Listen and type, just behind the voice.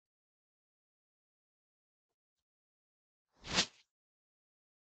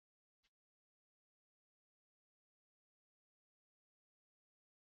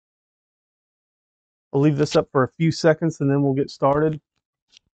I'll leave this up for a few seconds and then we'll get started.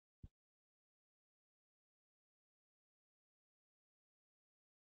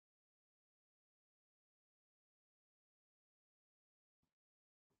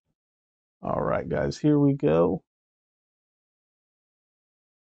 All right, guys, here we go.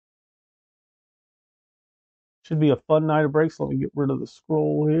 Should be a fun night of breaks. Let me get rid of the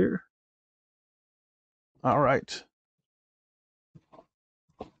scroll here. All right.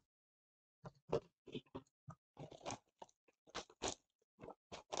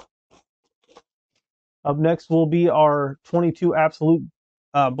 Up next will be our 22 absolute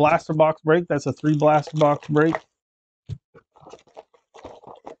blaster box break. That's a 3 blaster box break.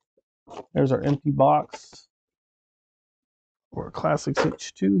 There's our empty box for Classics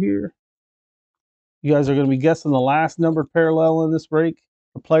H2 here. You guys are going to be guessing the last numbered parallel in this break.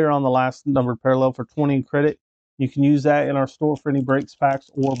 The player on the last numbered parallel for 20 credit. You can use that in our store for any breaks, packs,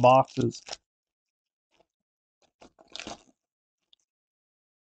 or boxes.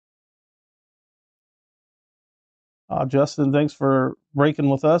 Justin, thanks for breaking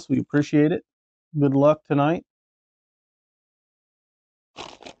with us. We appreciate it. Good luck tonight.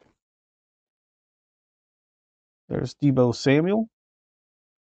 There's Deebo Samuel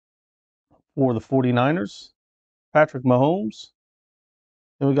for the 49ers. Patrick Mahomes.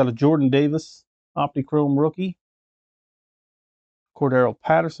 Then we got a Jordan Davis Optichrome rookie. Cordero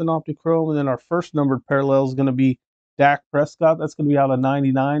Patterson Optichrome. And then our first numbered parallel is going to be Dak Prescott. That's going to be out of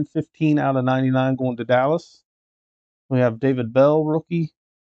 99. 15 out of 99 going to Dallas. We have David Bell rookie.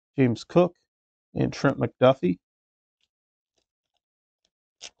 James Cook. And Trent McDuffie.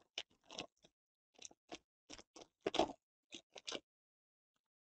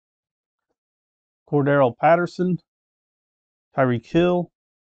 Cordero Patterson. Tyreek Hill.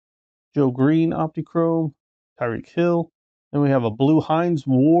 Joe Green Optichrome. Tyreek Hill. Then we have a blue Hines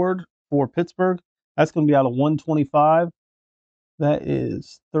Ward for Pittsburgh. That's going to be out of 125. That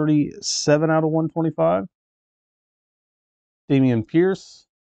is 37 out of 125. Damian Pierce,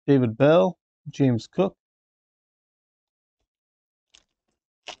 David Bell, James Cook.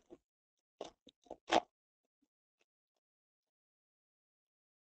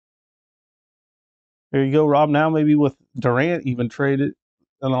 There you go, Rob. Now maybe with Durant even traded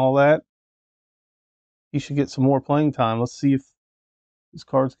and all that, he should get some more playing time. Let's see if his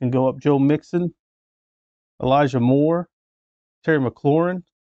cards can go up. Joe Mixon, Elijah Moore, Terry McLaurin,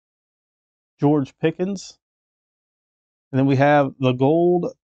 George Pickens. And then we have the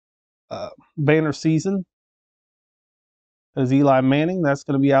gold banner season as Eli Manning. That's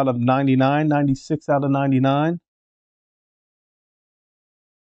going to be out of 99, 96 out of 99.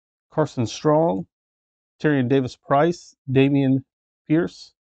 Carson Strong, Tyrion Davis Price, Damian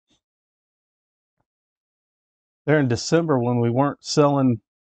Pierce. There in December when we weren't selling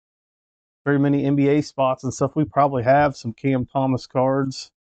very many NBA spots and stuff, we probably have some Cam Thomas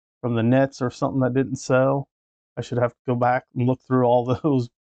cards from the Nets or something that didn't sell. I should have to go back and look through all those.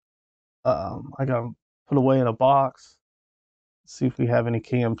 I got them put away in a box. See if we have any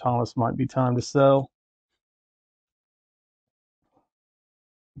Cam Thomas. Might be time to sell.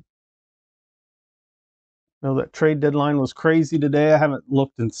 Know that trade deadline was crazy today. I haven't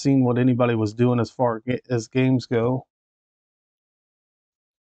looked and seen what anybody was doing as far as games go.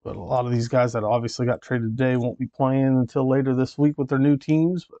 But a lot of these guys that obviously got traded today won't be playing until later this week with their new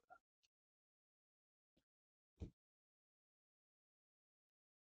teams. But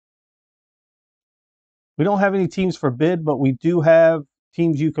we don't have any teams for bid, but we do have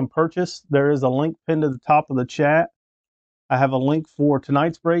teams you can purchase. There is a link pinned to the top of the chat. I have a link for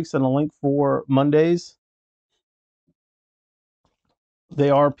tonight's breaks and a link for Mondays. They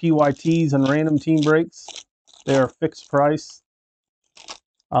are PYTs and random team breaks. They are fixed price.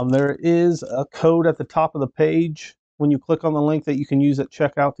 There is a code at the top of the page when you click on the link that you can use at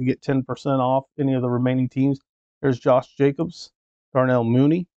checkout to get 10% off any of the remaining teams. There's Josh Jacobs, Darnell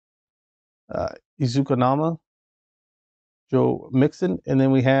Mooney, Izuka Nama, Joe Mixon, and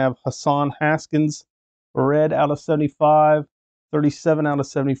then we have Hassan Haskins, red out of 75, 37 out of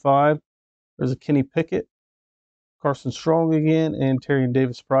 75. There's a Kenny Pickett, Carson Strong again, and Tyrion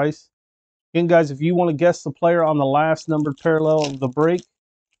Davis Price. Again, guys, if you want to guess the player on the last numbered parallel of the break,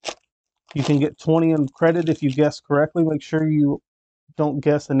 you can get 20 in credit if you guess correctly. Make sure you don't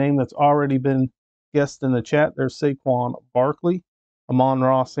guess a name that's already been guessed in the chat. There's Saquon Barkley,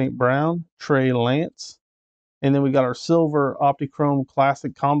 Amon-Ra St. Brown, Trey Lance. And then we got our silver Optichrome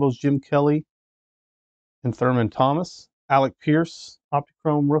Classic combos, Jim Kelly and Thurman Thomas. Alec Pierce,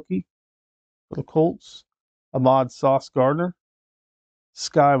 Optichrome rookie for the Colts. Ahmad Sauce Gardner,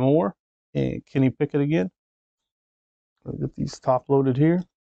 Sky Moore, and Kenny Pickett again. I'll get these top loaded here.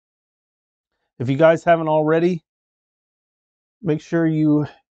 If you guys haven't already, make sure you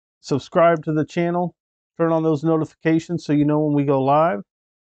subscribe to the channel, turn on those notifications so you know when we go live.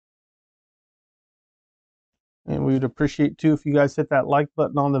 And we would appreciate too if you guys hit that like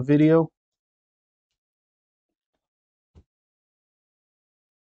button on the video.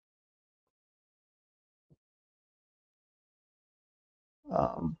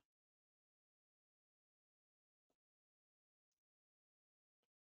 Um,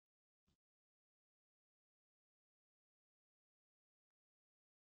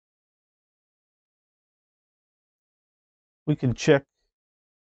 we can check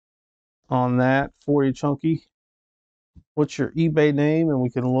on that for you, Chunky. What's your eBay name? And we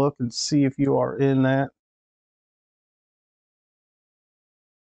can look and see if you are in that.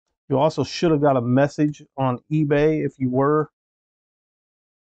 You also should have got a message on eBay if you were.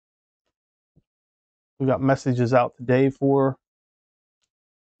 We got messages out today for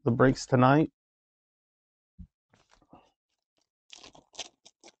the breaks tonight.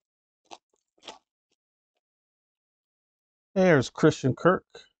 There's Christian Kirk,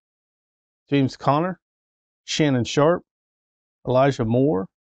 James Conner, Shannon Sharp, Elijah Moore,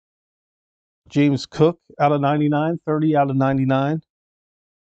 James Cook out of 99, 30 out of 99,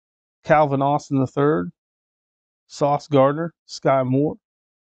 Calvin Austin III, Sauce Gardner, Sky Moore.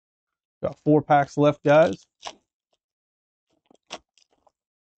 Got 4 packs left, guys.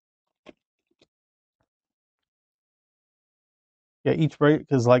 Yeah, each break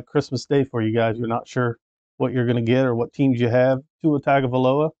is like Christmas Day for you guys. You're not sure what you're going to get or what teams you have. Tua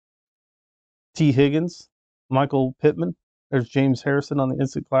Tagovailoa, T. Higgins, Michael Pittman. There's James Harrison on the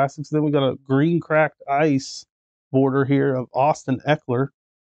Instant Classics. Then we got a green cracked ice border here of Austin Eckler.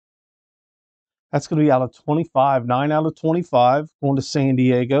 That's going to be out of 25, 9 out of 25, going to San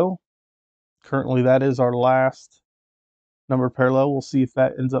Diego. Currently, that is our last number parallel. We'll see if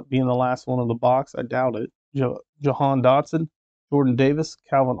that ends up being the last one of the box. I doubt it. Jahan Dotson, Jordan Davis,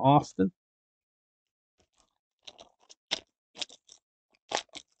 Calvin Austin.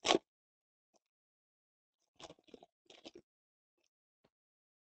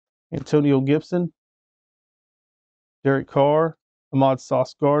 Antonio Gibson, Derek Carr, Ahmad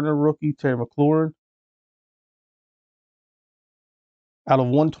Sauce Gardner, rookie, Terry McLaurin. Out of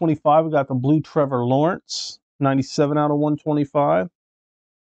 125, we got the blue Trevor Lawrence, 97 out of 125.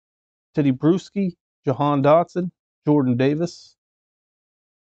 Teddy Bruschi, Jahan Dotson, Jordan Davis.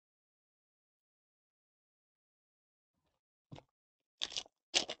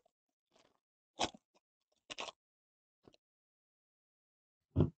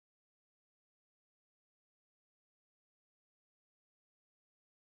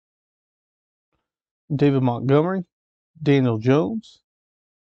 David Montgomery, Daniel Jones.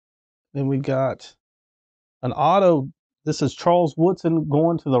 Then we got an auto. This is Charles Woodson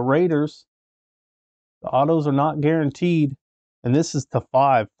going to the Raiders. The autos are not guaranteed. And this is to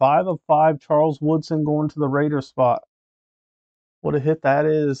 5. 5 of 5, Charles Woodson going to the Raiders spot. What a hit that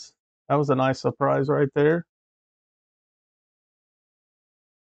is. That was a nice surprise right there.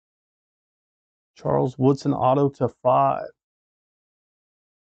 Charles Woodson auto to 5.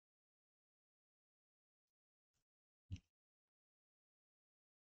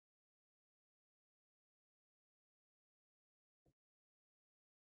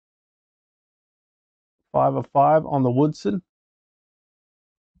 Five of 5 on the Woodson.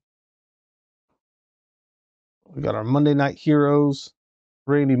 We got our Monday Night Heroes,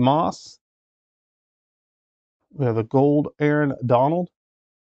 Randy Moss. We have the gold Aaron Donald.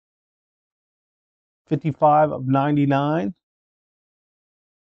 55 of 99.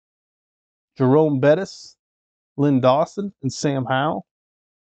 Jerome Bettis, Lynn Dawson, and Sam Howell.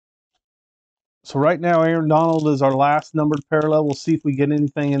 So right now, Aaron Donald is our last numbered parallel. We'll see if we get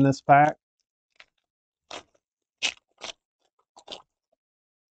anything in this pack.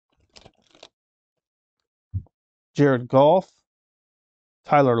 Jared Goff,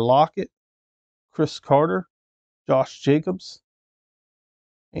 Tyler Lockett, Chris Carter, Josh Jacobs,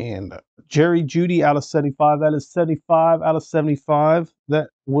 and Jerry Jeudy out of 75. That is 75 out of 75. That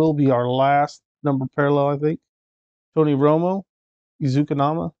will be our last numbered parallel, I think. Tony Romo,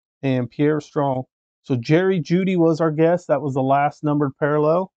 Izukanama, and Pierre Strong. So Jerry Jeudy was our guest. That was the last numbered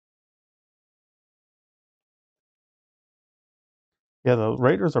parallel. Yeah, the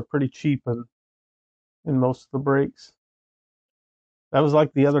Raiders are pretty cheap in most of the breaks. That was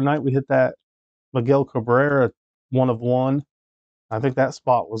like the other night we hit that Miguel Cabrera 1 of 1. I think that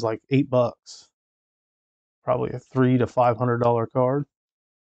spot was like $8. Probably a $300 to $500 card.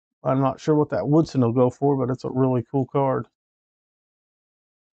 I'm not sure what that Woodson will go for, but it's a really cool card.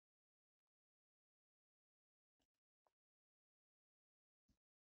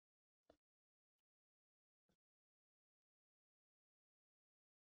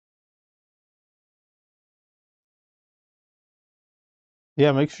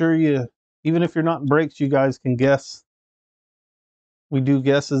 Yeah, make sure you, even if you're not in breaks, you guys can guess. We do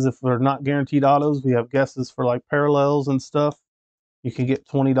guesses if they're not guaranteed autos. We have guesses for like parallels and stuff. You can get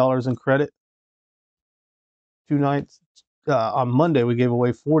 $20 in credit. 2 nights. On Monday, we gave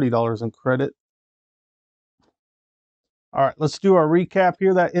away $40 in credit. All right, let's do our recap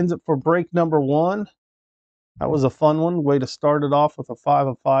here. That ends it for break number 1. That was a fun one. Way to start it off with a 5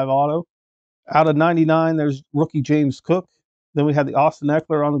 of 5 auto. Out of 99, there's rookie James Cook. Then we had the Austin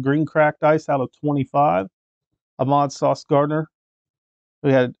Eckler on the green cracked ice out of 25. Ahmad Sauce Gardner.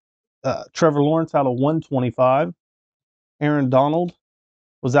 We had Trevor Lawrence out of 125. Aaron Donald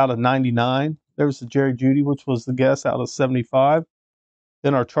was out of 99. There was the Jerry Jeudy, which was the guess, out of 75.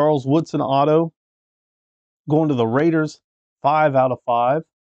 Then our Charles Woodson auto going to the Raiders, 5 out of 5.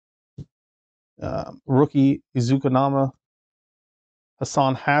 Rookie Izukanama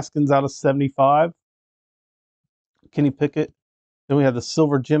Hassan Haskins out of 75. Kenny Pickett. Then we have the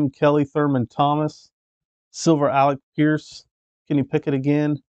silver Jim Kelly, Thurman Thomas. Silver Alec Pierce. Kenny Pickett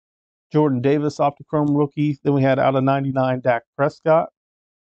again. Jordan Davis, Optichrome rookie. Then we had out of 99, Dak Prescott.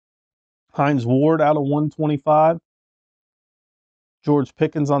 Hines Ward out of 125. George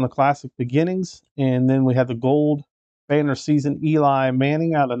Pickens on the Classic Beginnings. And then we had the gold banner season Eli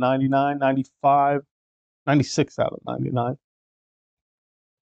Manning out of 99, 95, 96 out of 99.